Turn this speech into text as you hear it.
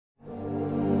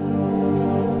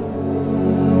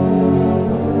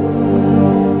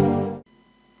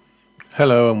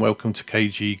Hello and welcome to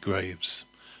KG Graves,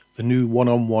 the new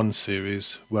one-on-one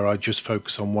series where I just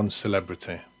focus on one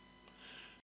celebrity.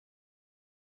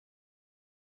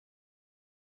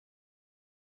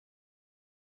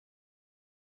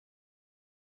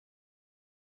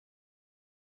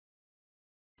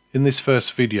 In this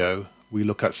first video, we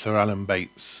look at Sir Alan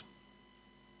Bates.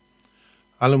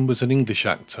 Alan was an English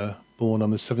actor born on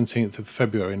the 17th of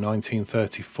February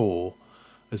 1934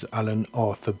 as Alan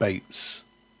Arthur Bates.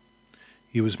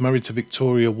 He was married to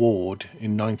Victoria Ward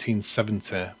in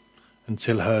 1970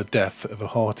 until her death of a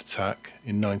heart attack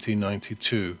in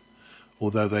 1992,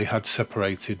 although they had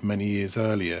separated many years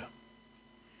earlier.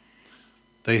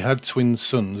 They had twin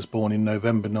sons born in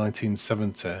November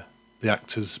 1970, the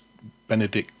actors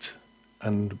Benedict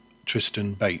and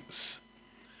Tristan Bates.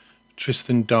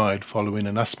 Tristan died following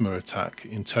an asthma attack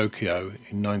in Tokyo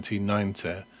in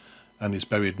 1990 and is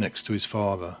buried next to his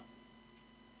father.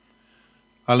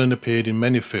 Alan appeared in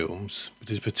many films, but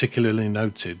is particularly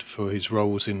noted for his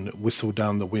roles in Whistle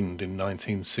Down the Wind in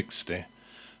 1960,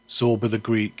 Zorba the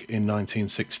Greek in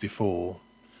 1964,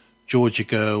 Georgia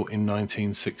Girl in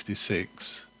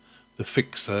 1966, The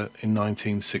Fixer in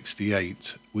 1968,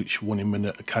 which won him an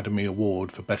Academy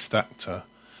Award for Best Actor,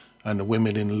 and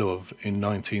Women in Love in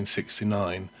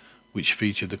 1969, which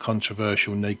featured the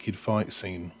controversial naked fight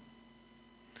scene.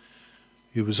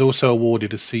 He was also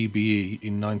awarded a CBE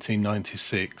in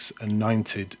 1996 and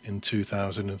knighted in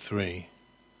 2003.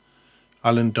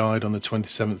 Alan died on the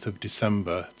 27th of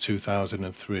December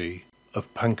 2003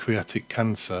 of pancreatic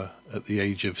cancer at the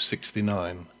age of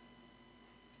 69.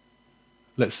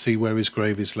 Let's see where his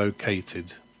grave is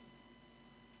located.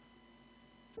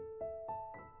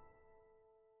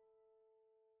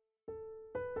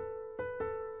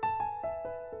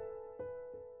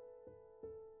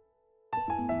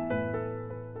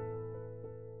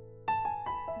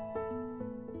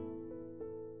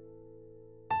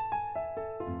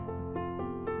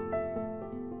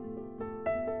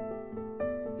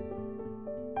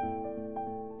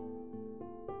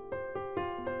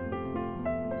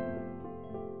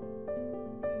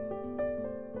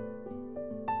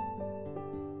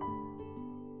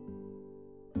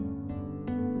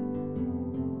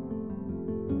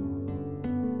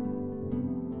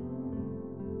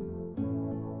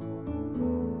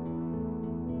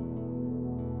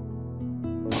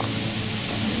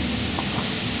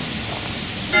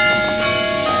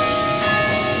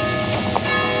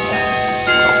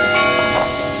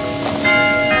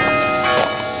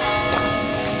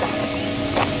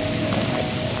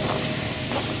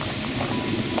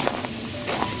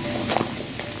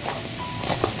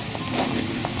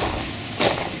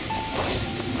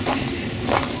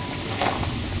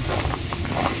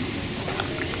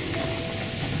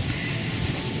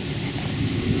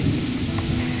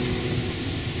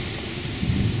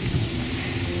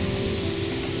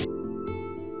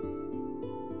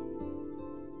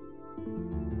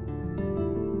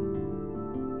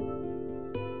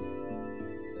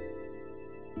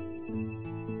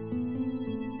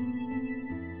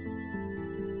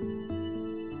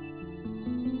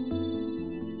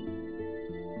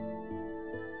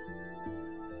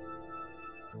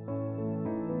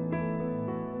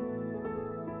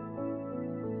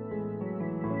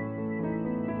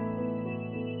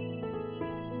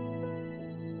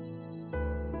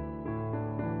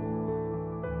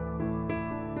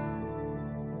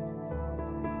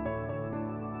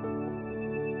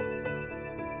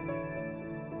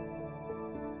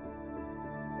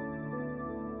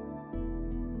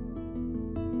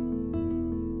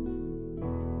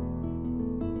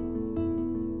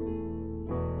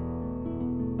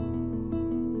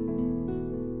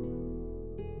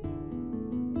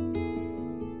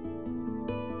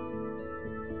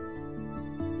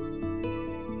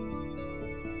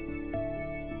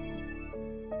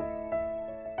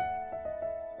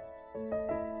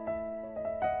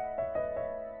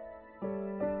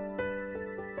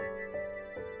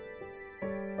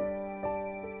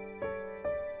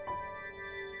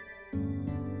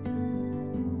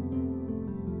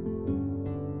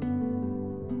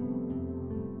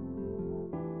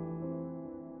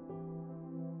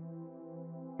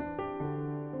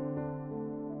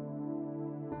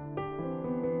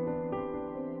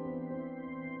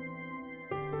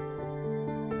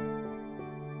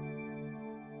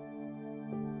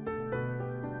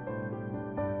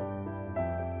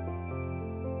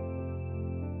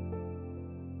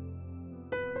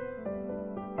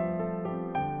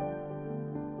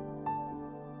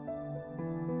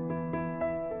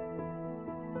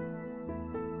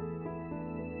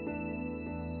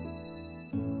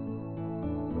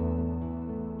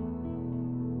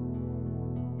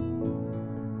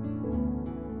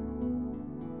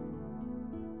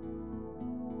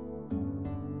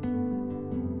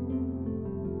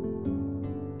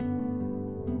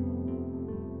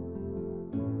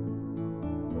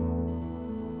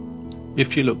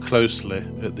 If you look closely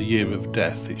at the year of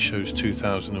death, it shows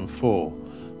 2004.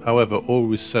 However, all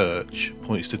research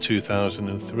points to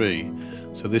 2003,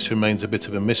 so this remains a bit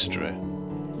of a mystery.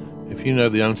 If you know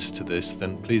the answer to this,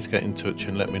 then please get in touch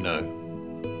and let me know.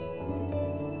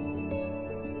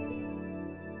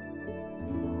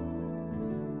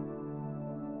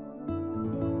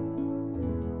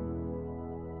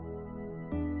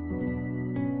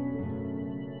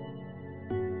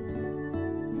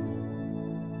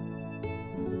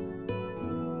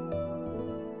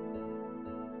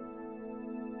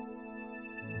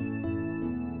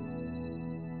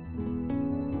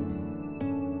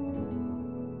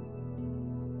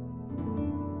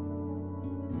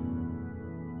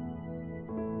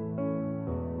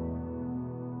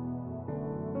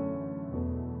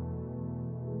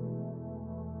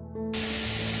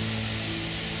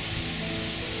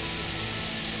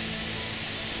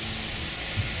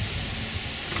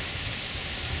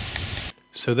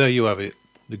 So there you have it,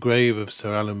 the grave of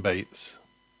Sir Alan Bates.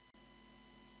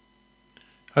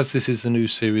 As this is a new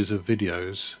series of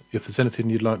videos, if there's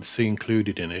anything you'd like to see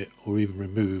included in it, or even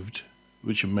removed,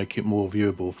 which would make it more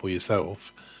viewable for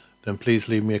yourself, then please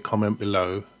leave me a comment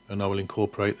below and I will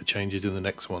incorporate the changes in the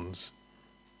next ones.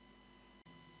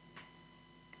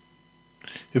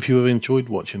 If you have enjoyed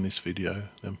watching this video,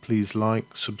 then please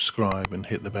like, subscribe and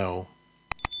hit the bell.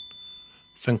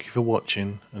 Thank you for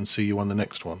watching and see you on the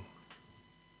next one.